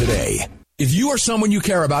SigSauer.com today. If you or someone you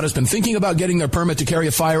care about has been thinking about getting their permit to carry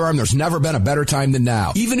a firearm, there's never been a better time than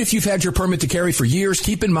now. Even if you've had your permit to carry for years,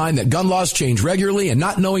 keep in mind that gun laws change regularly, and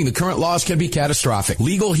not knowing the current laws can be catastrophic.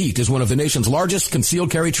 Legal Heat is one of the nation's largest concealed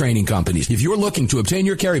carry training companies. If you're looking to obtain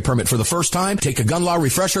your carry permit for the first time, take a gun law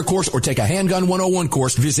refresher course or take a handgun 101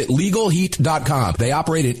 course, visit LegalHeat.com. They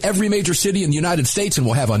operate in every major city in the United States and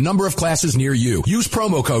will have a number of classes near you. Use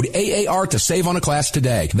promo code AAR to save on a class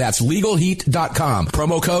today. That's LegalHeat.com.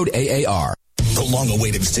 Promo code AAR. The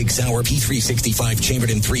long-awaited Sig Sauer P365 chambered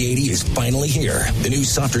in .380 is finally here. The new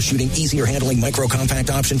softer shooting, easier handling micro-compact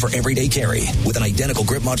option for everyday carry. With an identical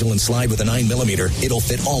grip module and slide with a 9mm, it'll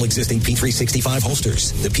fit all existing P365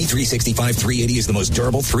 holsters. The P365 .380 is the most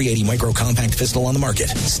durable .380 micro-compact pistol on the market.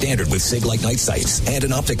 Standard with SIG-like night sights and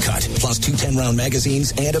an optic cut, plus 2 10-round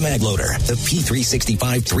magazines and a mag loader. The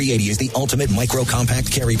P365 .380 is the ultimate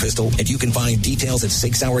micro-compact carry pistol, and you can find details at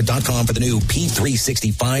SigSauer.com for the new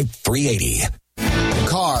P365 .380.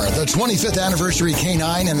 Car, the 25th anniversary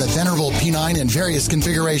K9 and the venerable P9 in various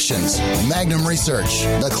configurations. Magnum Research,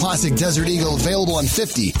 the classic Desert Eagle available in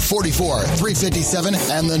 50, 44, 357,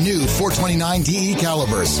 and the new 429 DE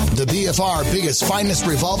calibers. The BFR biggest, finest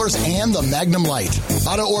revolvers and the Magnum Light.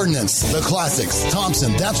 Auto Ordnance, the classics.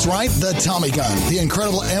 Thompson, that's right, the Tommy gun, the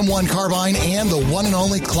incredible M1 carbine, and the one and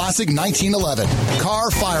only classic 1911.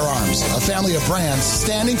 Car Firearms, a family of brands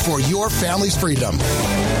standing for your family's freedom.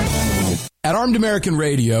 At Armed American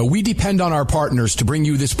Radio, we depend on our partners to bring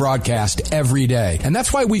you this broadcast every day. And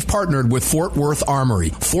that's why we've partnered with Fort Worth Armory.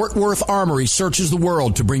 Fort Worth Armory searches the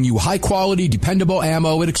world to bring you high-quality, dependable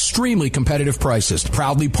ammo at extremely competitive prices.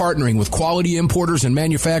 Proudly partnering with quality importers and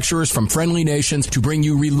manufacturers from friendly nations to bring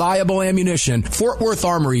you reliable ammunition, Fort Worth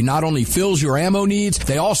Armory not only fills your ammo needs,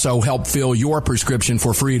 they also help fill your prescription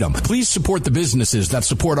for freedom. Please support the businesses that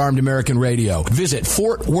support Armed American Radio. Visit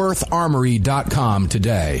FortWorthArmory.com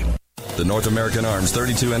today. The North American Arms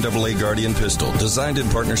 32 NAA Guardian pistol, designed in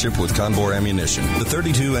partnership with Conbor Ammunition. The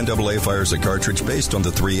 32 NAA fires a cartridge based on the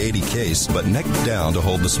 .380 case, but neck down to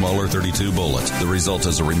hold the smaller .32 bullet. The result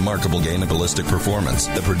is a remarkable gain in ballistic performance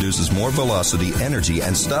that produces more velocity, energy,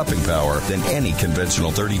 and stopping power than any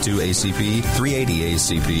conventional .32 ACP, .380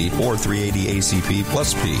 ACP, or .380 ACP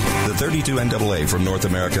plus P. The 32 NAA from North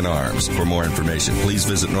American Arms. For more information, please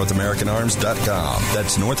visit NorthAmericanArms.com.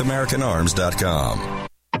 That's NorthAmericanArms.com.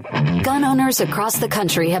 Gun owners across the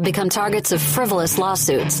country have become targets of frivolous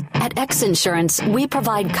lawsuits. At X Insurance, we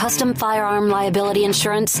provide custom firearm liability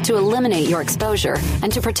insurance to eliminate your exposure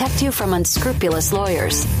and to protect you from unscrupulous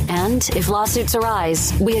lawyers. And if lawsuits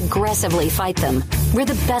arise, we aggressively fight them. We're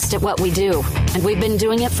the best at what we do, and we've been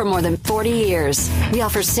doing it for more than 40 years. We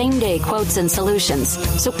offer same-day quotes and solutions.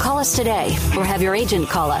 So call us today or have your agent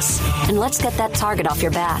call us, and let's get that target off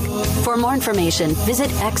your back. For more information, visit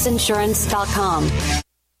xinsurance.com.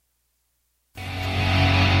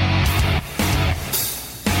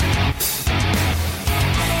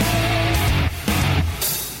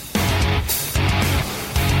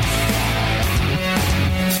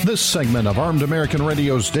 This segment of Armed American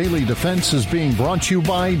Radio's Daily Defense is being brought to you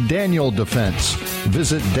by Daniel Defense.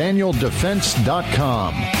 Visit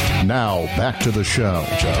DanielDefense.com. Now, back to the show.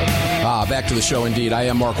 Back to the show indeed. I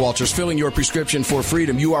am Mark Walters, filling your prescription for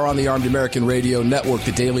freedom. You are on the Armed American Radio Network,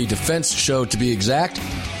 the Daily Defense Show to be exact,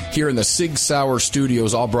 here in the Sig Sauer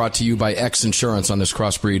studios, all brought to you by X Insurance on this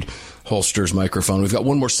Crossbreed Holsters microphone. We've got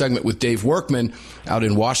one more segment with Dave Workman out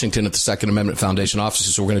in Washington at the Second Amendment Foundation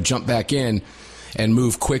offices, so we're going to jump back in and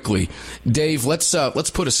move quickly. Dave, let's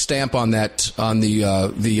put a stamp on that, on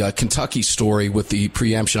the Kentucky story with the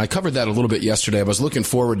preemption. I covered that a little bit yesterday. I was looking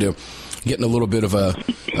forward to getting a little bit of a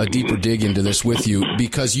deeper dig into this with you,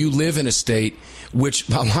 because you live in a state which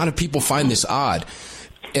a lot of people find this odd.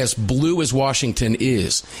 as blue as Washington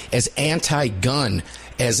is, as anti-gun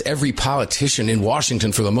as every politician in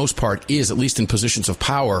Washington, for the most part, is, at least in positions of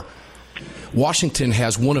power, Washington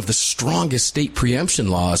has one of the strongest state preemption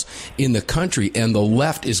laws in the country, and the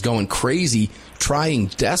left is going crazy, trying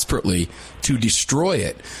desperately to destroy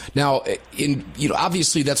it. Now,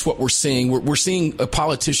 obviously that's what we're seeing. We're seeing a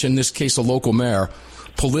politician, in this case a local mayor,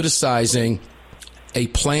 politicizing a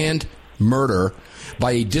planned murder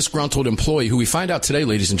by a disgruntled employee who we find out today,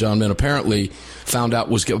 ladies and gentlemen, apparently found out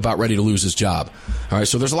was about ready to lose his job. All right,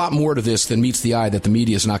 so there's a lot more to this than meets the eye that the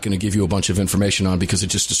media is not going to give you a bunch of information on because it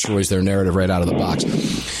just destroys their narrative right out of the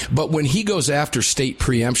box. But when he goes after state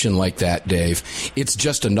preemption like that, Dave, it's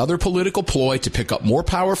just another political ploy to pick up more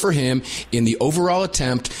power for him in the overall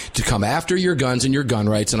attempt to come after your guns and your gun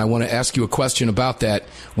rights. And I want to ask you a question about that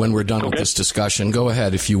when we're done with this discussion. Go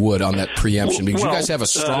ahead, if you would, on that preemption, because you guys have a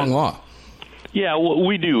strong law. Yeah, well,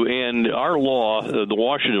 we do, and our law, the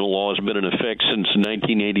Washington law, has been in effect since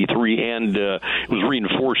 1983, and it was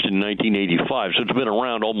reinforced in 1985, so it's been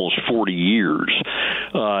around almost 40 years.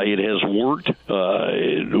 It has worked.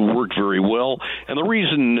 It worked very well, and the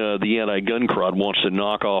reason the anti-gun crowd wants to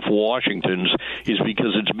knock off Washington's is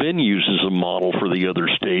because it's been used as a model for the other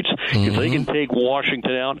states. If they can take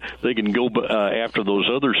Washington out, they can go after those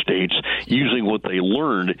other states using what they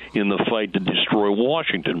learned in the fight to destroy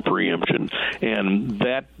Washington preemption. And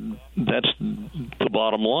that's the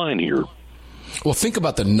bottom line here. Well, think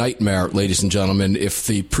about the nightmare, ladies and gentlemen, if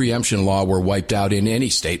the preemption law were wiped out in any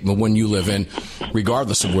state, but when you live in,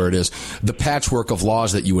 regardless of where it is, the patchwork of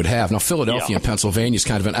laws that you would have. Now, Philadelphia and Pennsylvania is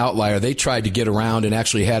kind of an outlier. They tried to get around and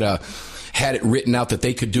actually had it written out that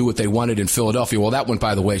they could do what they wanted in Philadelphia. Well, that went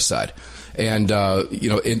by the wayside. And,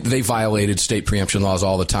 they violated state preemption laws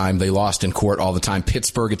all the time. They lost in court all the time.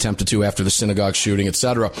 Pittsburgh attempted to after the synagogue shooting,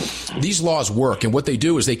 etc. These laws work. And what they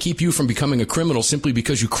do is they keep you from becoming a criminal simply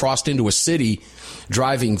because you crossed into a city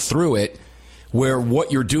driving through it where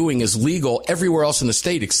what you're doing is legal everywhere else in the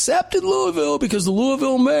state except in Louisville, because the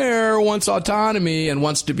Louisville mayor wants autonomy and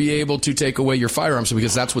wants to be able to take away your firearms,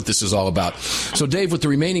 because that's what this is all about. So, Dave, with the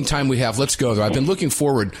remaining time we have, let's go there. I've been looking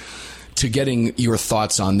forward to getting your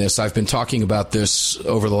thoughts on this. I've been talking about this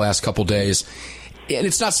over the last couple days, and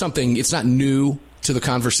it's not new to the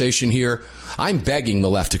conversation here. I'm begging the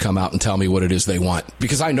left to come out and tell me what it is they want,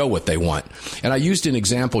 because I know what they want. And I used an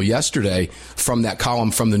example yesterday from that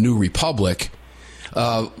column from the New Republic,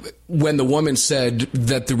 when the woman said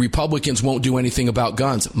that the Republicans won't do anything about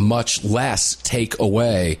guns, much less take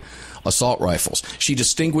away assault rifles. She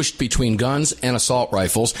distinguished between guns and assault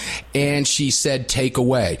rifles, and she said take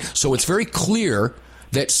away. So it's very clear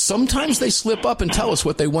that sometimes they slip up and tell us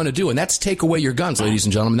what they want to do, and that's take away your guns, ladies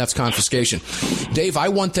and gentlemen. That's confiscation. Dave, I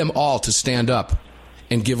want them all to stand up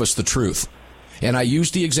and give us the truth. And I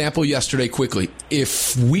used the example yesterday quickly.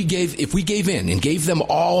 If we gave in and gave them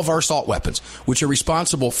all of our assault weapons, which are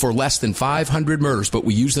responsible for less than 500 murders, but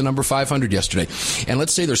we used the number 500 yesterday, and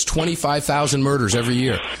let's say there's 25,000 murders every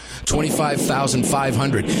year,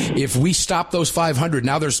 25,500. If we stop those 500,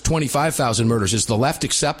 now there's 25,000 murders. Is the left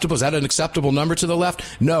acceptable? Is that an acceptable number to the left?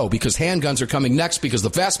 No, because handguns are coming next, because the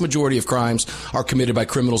vast majority of crimes are committed by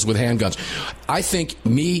criminals with handguns. I think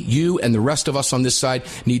me, you, and the rest of us on this side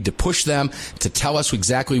need to push them to tell us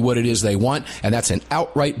exactly what it is they want, and that's an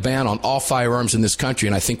outright ban on all firearms in this country,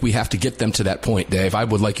 and I think we have to get them to that point, Dave. I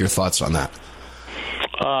would like your thoughts on that.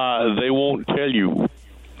 They won't tell you.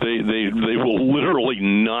 They will literally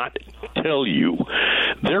not tell you.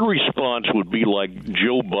 Their response would be like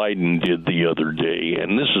Joe Biden did the other day,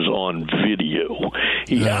 and this is on video.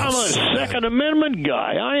 I'm a Second Amendment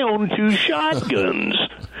guy. I own 2 shotguns.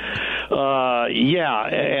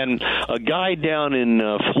 And a guy down in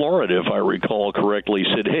Florida, if I recall correctly,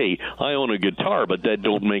 said, hey, I own a guitar, but that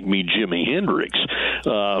don't make me Jimi Hendrix.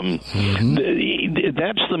 That's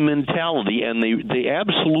the mentality, and they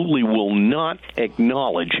absolutely will not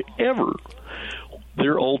acknowledge ever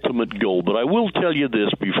their ultimate goal. But I will tell you this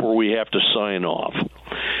before we have to sign off.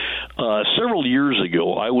 Several years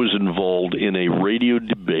ago, I was involved in a radio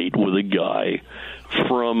debate with a guy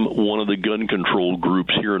from one of the gun control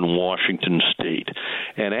groups here in Washington State.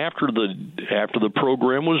 And after the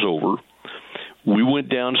program was over, we went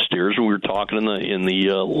downstairs and we were talking in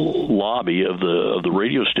the lobby of the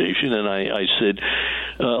radio station, and I said,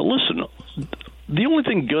 listen, the only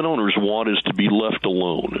thing gun owners want is to be left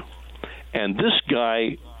alone. And this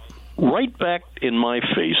guy, right back in my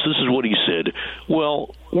face, this is what he said: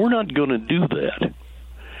 well, we're not going to do that.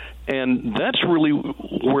 And that's really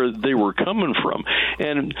where they were coming from.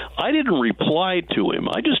 And I didn't reply to him.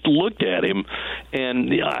 I just looked at him,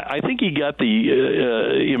 and I think he got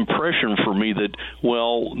the impression for me that,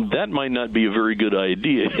 well, that might not be a very good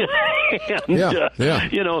idea.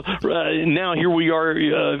 And, you know, now here we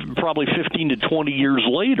are probably 15 to 20 years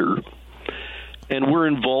later, and we're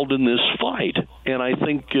involved in this fight. And I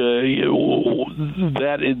think that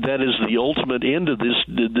is the ultimate end of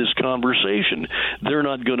this conversation. They're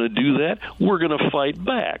not going to do that. We're going to fight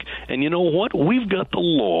back. And you know what? We've got the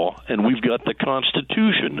law and we've got the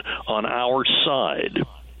Constitution on our side.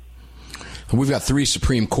 We've got 3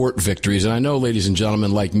 Supreme Court victories, and I know, ladies and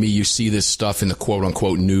gentlemen, like me, you see this stuff in the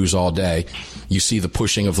quote-unquote news all day. You see the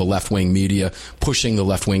pushing of the left-wing media, pushing the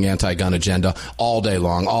left-wing anti-gun agenda all day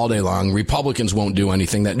long. Republicans won't do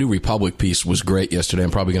anything. That New Republic piece was great yesterday.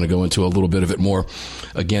 I'm probably going to go into a little bit of it more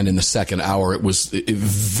again in the second hour. It was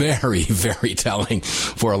very, very telling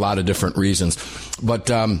for a lot of different reasons.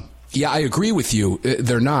 But yeah, I agree with you.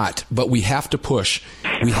 They're not, but we have to push.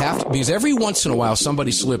 We have to, because every once in a while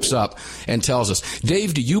somebody slips up and tells us,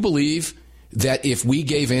 Dave, do you believe that if we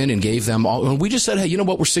gave in and gave them all, and we just said, hey, you know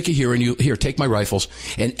what, we're sick of hearing you, here, take my rifles,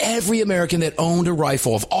 and every American that owned a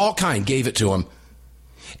rifle of all kind gave it to him,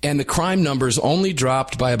 and the crime numbers only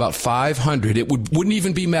dropped by about 500, it wouldn't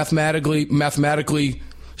even be mathematically,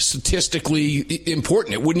 statistically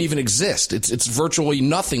important. It wouldn't even exist. It's virtually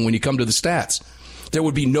nothing when you come to the stats. There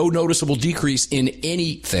would be no noticeable decrease in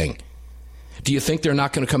anything. Do you think they're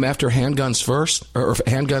not going to come after handguns first or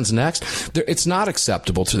handguns next? It's not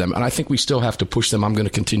acceptable to them, and I think we still have to push them. I'm going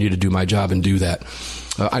to continue to do my job and do that.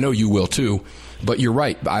 I know you will too, but you're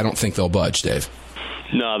right. I don't think they'll budge, Dave.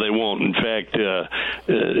 No, they won't. In fact,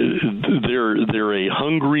 they're a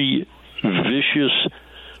hungry, vicious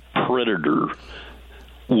predator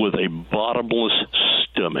with a bottomless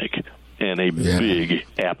stomach and a big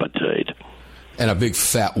appetite. And a big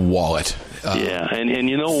fat wallet. And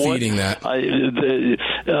you know what? Feeding that.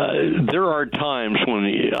 There are times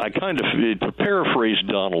when I kind of, to paraphrase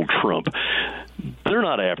Donald Trump, they're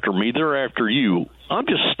not after me, they're after you. I'm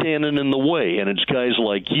just standing in the way, and it's guys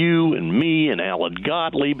like you and me and Alan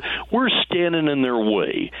Gottlieb. We're standing in their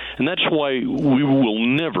way, and that's why we will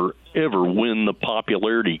never, ever win the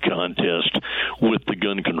popularity contest with the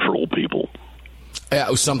gun control people. Yeah,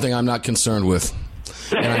 it was something I'm not concerned with.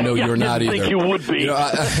 And I know you're not either. I think you would be. You know,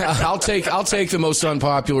 I'll take the most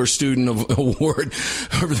unpopular student award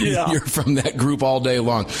of the year from that group all day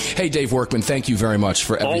long. Hey, Dave Workman, thank you very much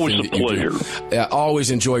for everything that you do.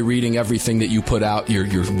 Always enjoy reading everything that you put out. You're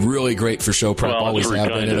really great for show prep. Always have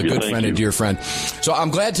been, and a good friend, a dear friend. So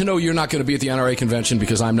I'm glad to know you're not going to be at the NRA convention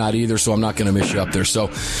because I'm not either. So I'm not going to miss you up there. So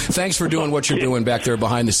thanks for doing what you're doing back there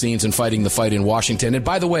behind the scenes and fighting the fight in Washington. And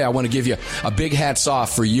by the way, I want to give you a big hats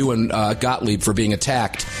off for you and Gottlieb for being attacked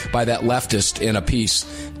by that leftist in a piece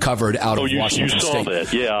covered out of Washington State. You saw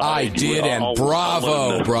that, yeah. I did, and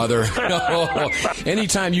bravo, brother.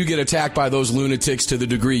 Anytime you get attacked by those lunatics to the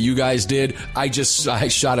degree you guys did, I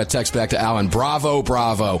shot a text back to Alan. Bravo,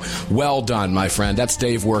 bravo. Well done, my friend. That's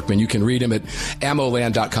Dave Workman. You can read him at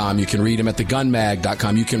ammoland.com. You can read him at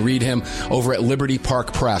thegunmag.com. You can read him over at Liberty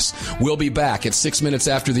Park Press. We'll be back at 6 minutes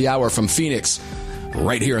after the hour from Phoenix,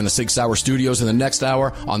 right here in the 6 Hour Studios in the next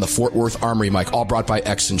hour on the Fort Worth Armory mic, all brought by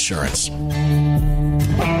X Insurance.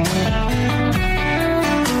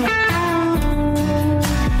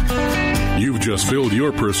 You've just filled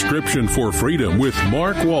your prescription for freedom with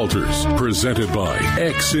Mark Walters, presented by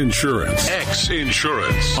X Insurance. X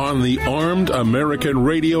Insurance on the Armed American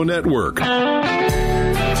Radio Network.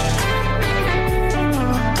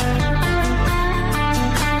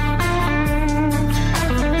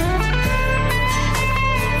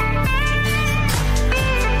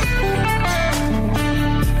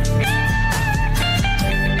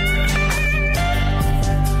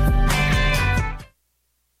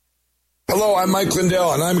 Hello, I'm Mike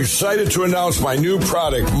Lindell, and I'm excited to announce my new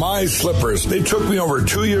product, My Slippers. They took me over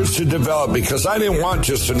 2 years to develop because I didn't want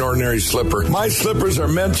just an ordinary slipper. My slippers are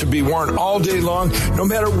meant to be worn all day long, no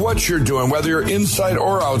matter what you're doing, whether you're inside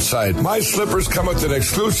or outside. My slippers come with an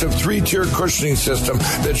exclusive 3-tier cushioning system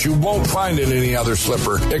that you won't find in any other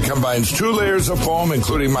slipper. It combines 2 layers of foam,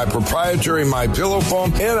 including my proprietary My Pillow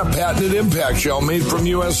foam and a patented impact gel made from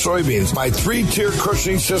U.S. soybeans. My 3-tier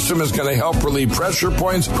cushioning system is going to help relieve pressure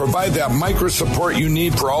points, provide that micro support you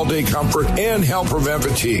need for all-day comfort and help prevent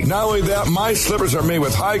fatigue. Not only that, my slippers are made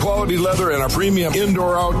with high-quality leather and a premium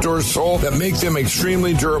indoor-outdoor sole that make them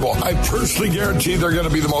extremely durable. I personally guarantee they're going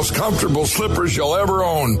to be the most comfortable slippers you'll ever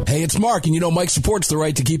own. Hey, it's Mark, and you know Mike supports the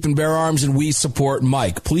right to keep and bear arms, and we support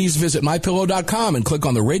Mike. Please visit mypillow.com and click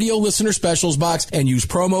on the radio listener specials box and use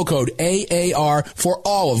promo code AAR for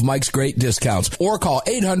all of Mike's great discounts. Or call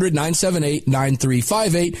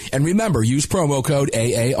 800-978-9358, and remember, use promo code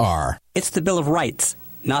AAR. It's the Bill of Rights,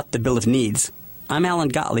 not the Bill of Needs. I'm Alan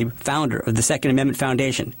Gottlieb, founder of the Second Amendment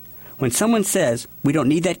Foundation. When someone says we don't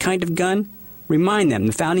need that kind of gun, remind them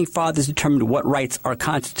the Founding Fathers determined what rights our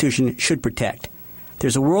Constitution should protect.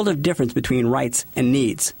 There's a world of difference between rights and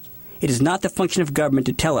needs. It is not the function of government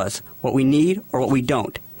to tell us what we need or what we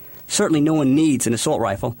don't. Certainly no one needs an assault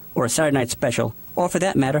rifle or a Saturday night special, or for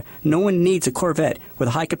that matter, no one needs a Corvette with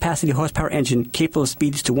a high-capacity horsepower engine capable of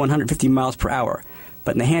speeds to 150 miles per hour.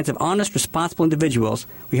 But in the hands of honest, responsible individuals,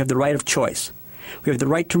 we have the right of choice. We have the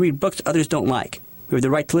right to read books others don't like. We have the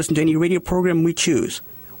right to listen to any radio program we choose.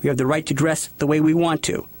 We have the right to dress the way we want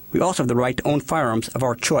to. We also have the right to own firearms of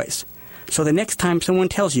our choice. So the next time someone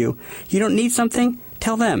tells you you don't need something,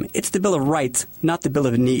 tell them it's the Bill of Rights, not the Bill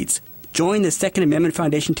of Needs. Join the Second Amendment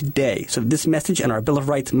Foundation today so that this message and our Bill of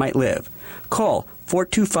Rights might live. Call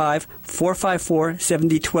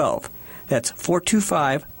 425-454-7012. That's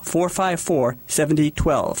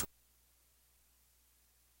 425-454-7012.